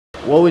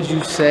What would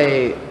you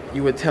say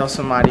you would tell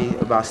somebody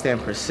about staying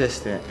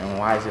persistent, and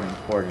why is it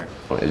important?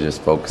 It's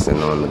just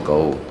focusing on the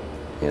goal.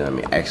 You know what I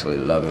mean? Actually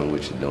loving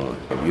what you're doing.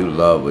 If you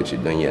love what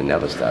you're doing, you'll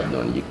never stop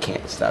doing it. You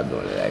can't stop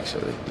doing it,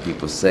 actually.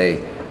 People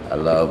say, I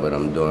love what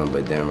I'm doing,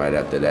 but then right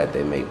after that,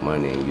 they make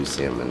money and you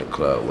see them in the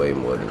club way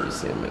more than you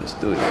see them in the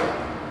studio.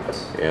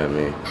 You know what I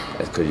mean?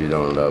 That's because you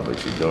don't love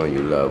what you're doing,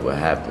 you love what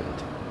happened.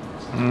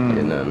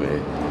 You know what I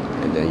mean?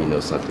 And then you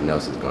know something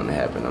else is going to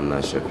happen. I'm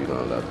not sure if you're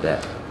going to love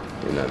that.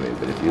 You know what I mean?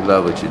 But if you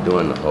love what you're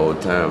doing the whole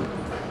time,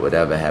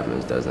 whatever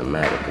happens doesn't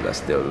matter, because I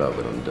still love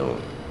what I'm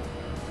doing.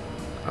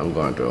 I'm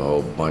going through a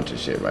whole bunch of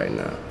shit right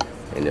now.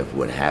 And if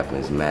what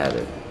happens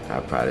mattered,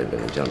 I'd probably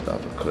been jumped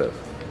off a cliff.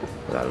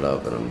 But I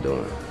love what I'm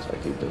doing, so I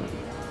keep doing it.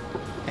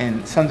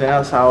 And something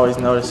else I always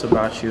notice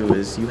about you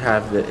is you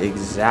have the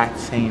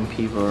exact same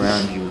people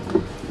around you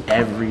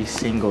every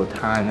single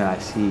time that I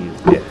see you.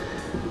 Yeah.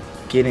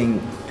 Getting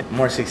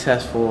more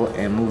successful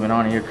and moving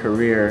on in your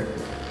career,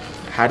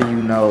 how do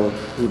you know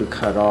who to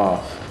cut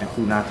off and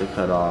who not to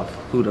cut off,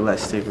 who to let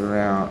stick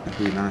around and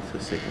who not to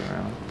stick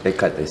around? They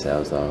cut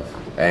themselves off.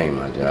 That ain't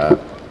my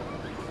job.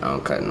 I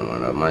don't cut no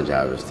one off. My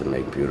job is to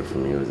make beautiful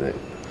music.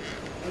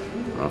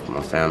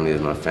 My family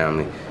is my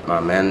family. My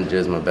manager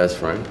is my best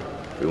friend.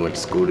 We went to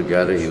school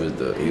together. He was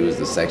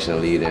the section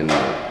lead in the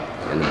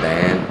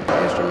band.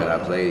 The instrument I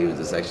played, he was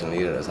the section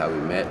leader. That's how we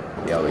met.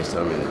 He always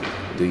told me to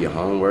do your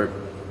homework.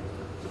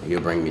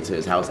 He'll bring me to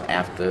his house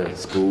after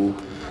school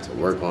to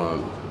work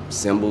on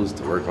cymbals,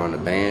 to work on the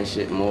band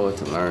shit more,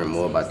 to learn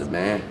more about the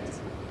band.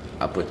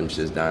 I put them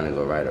shits down and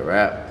go write a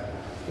rap.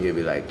 He'll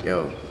be like,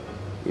 yo,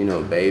 you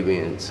know, Baby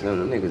and Slim,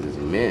 them niggas is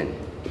men.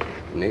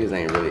 Niggas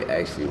ain't really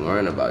actually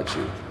learn about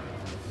you.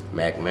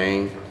 Mac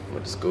Main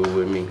went to school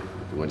with me.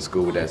 We went to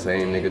school with that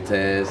same nigga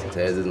Taz.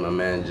 Taz is my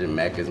manager,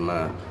 Mac is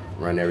my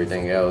run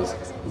everything else.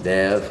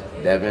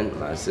 Devin,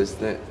 my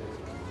assistant.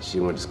 She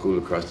went to school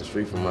across the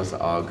street from us,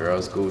 an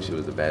all-girls school. She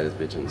was the baddest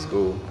bitch in the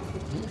school.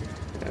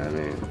 You know what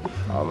I mean?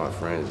 All my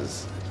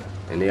friends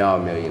and they all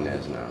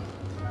millionaires now.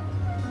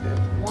 Yeah.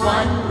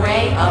 One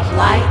ray of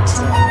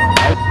light.